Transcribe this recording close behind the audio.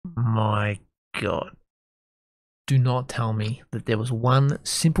my god. Do not tell me that there was one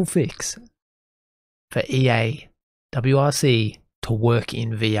simple fix for EA WRC to work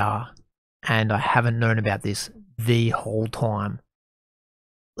in VR, and I haven't known about this the whole time.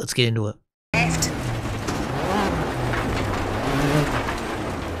 Let's get into it. Left.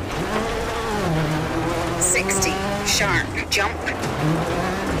 60, sharp, jump.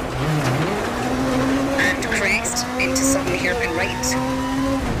 And crest into sudden hairpin right.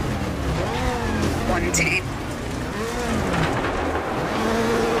 110.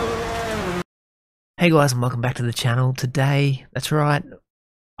 Hey guys, and welcome back to the channel. Today, that's right,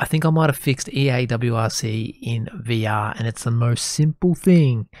 I think I might have fixed EA WRC in VR, and it's the most simple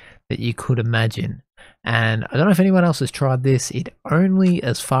thing that you could imagine. And I don't know if anyone else has tried this. It only,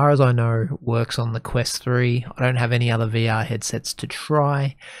 as far as I know, works on the Quest 3. I don't have any other VR headsets to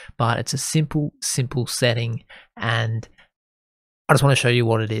try, but it's a simple setting, and I just want to show you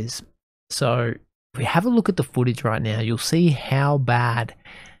what it is. So if we have a look at the footage right now, you'll see how bad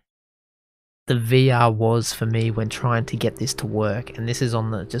the VR was for me when trying to get this to work. And this is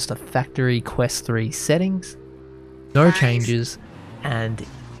on just a factory Quest 3 settings, no changes, and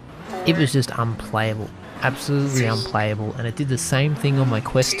it was just unplayable, absolutely unplayable. And it did the same thing on my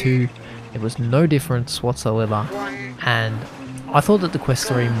Quest 2. It was no difference whatsoever, and I thought that the Quest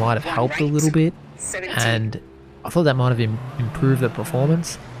 3 might have helped a little bit, and I thought that might have improved the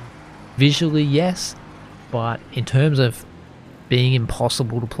performance. Visually, yes, but in terms of being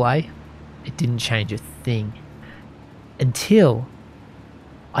impossible to play, it didn't change a thing until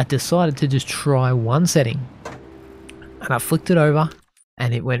I decided to just try one setting, and I flicked it over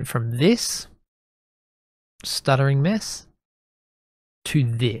and it went from this stuttering mess to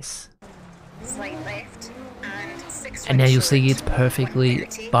this, and now you'll see it's perfectly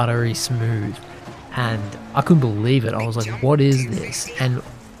buttery smooth, and I couldn't believe it. I was like, what is this? And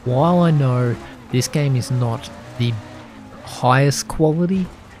while I know this game is not the highest quality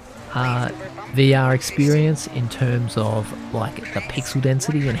VR experience in terms of like the pixel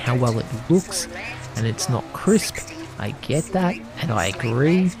density and how well it looks, and it's not crisp, I get that, and I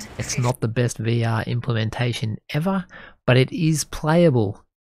agree it's not the best VR implementation ever, but it is playable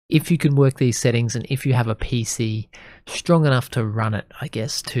if you can work these settings and if you have a PC strong enough to run it, I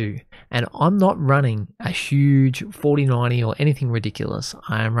guess, too. And I'm not running a huge 4090 or anything ridiculous.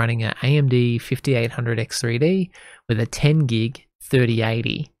 I am running an AMD 5800X3D with a 10 gig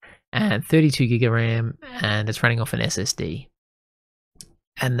 3080 and 32 gig of RAM, and it's running off an SSD.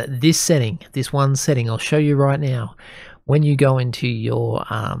 And this setting, this one setting, I'll show you right now. When you go into your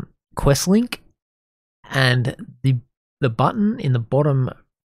Quest link, and the button in the bottom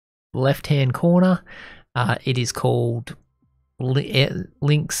left hand corner, it is called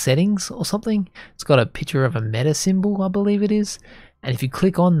link settings or something. It's got a picture of a meta symbol, I believe it is, and if you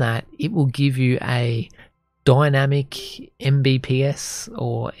click on that, it will give you a dynamic mbps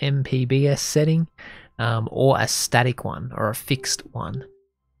or mpbs setting, or a static one or a fixed one.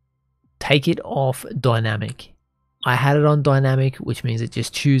 Take it off dynamic. I had it on dynamic, which means it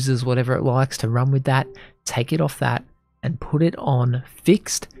just chooses whatever it likes to run with that. Take it off that and put it on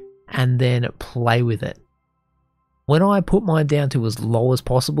fixed, and then play with it. When I put mine down to as low as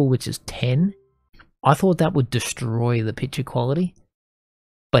possible, which is 10, I thought that would destroy the picture quality,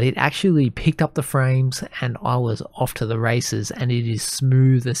 but it actually picked up the frames and I was off to the races, and it is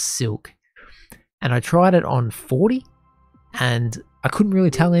smooth as silk. And I tried it on 40 and I couldn't really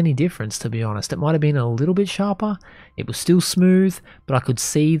tell any difference, to be honest. It might have been a little bit sharper. It was still smooth, but I could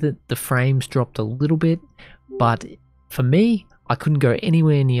see that the frames dropped a little bit. But for me, I couldn't go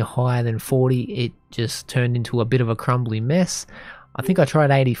anywhere near higher than 40. It just turned into a bit of a crumbly mess. I think I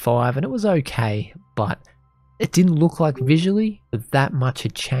tried 85 and it was okay, but it didn't look like visually that much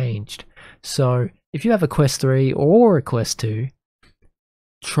had changed. So if you have a Quest 3 or a Quest 2,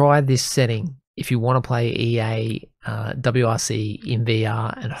 try this setting if you want to play EA WRC in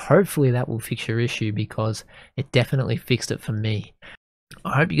VR, and hopefully that will fix your issue, because it definitely fixed it for me.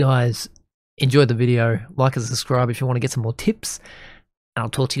 I hope you guys enjoyed the video. Like and subscribe if you want to get some more tips, and I'll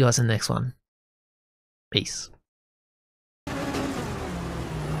talk to you guys in the next one. Peace.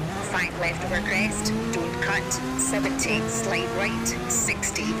 5 left over crest, don't cut. 70, slide right.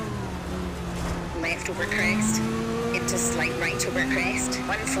 60, left over crest, into slide right over crest.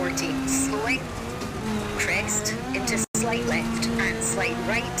 140, slowing, crest, into slide left, and slide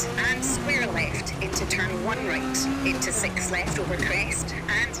right, and square left, into turn 1 right, into 6 left over crest,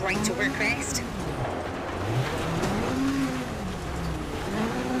 and right over crest.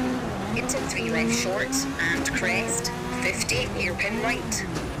 Into 3 left short, and crest. 50, hairpin right.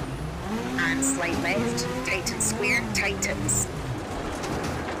 And slide left, tighten square, tightens.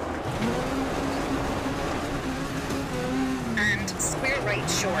 square right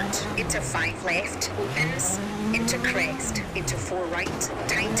short, into 5 left, opens, into crest, into 4 right,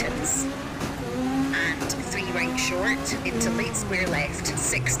 tightens, and 3 right short, into late square left,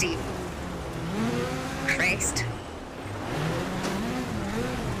 60, crest,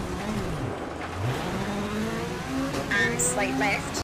 and slight left,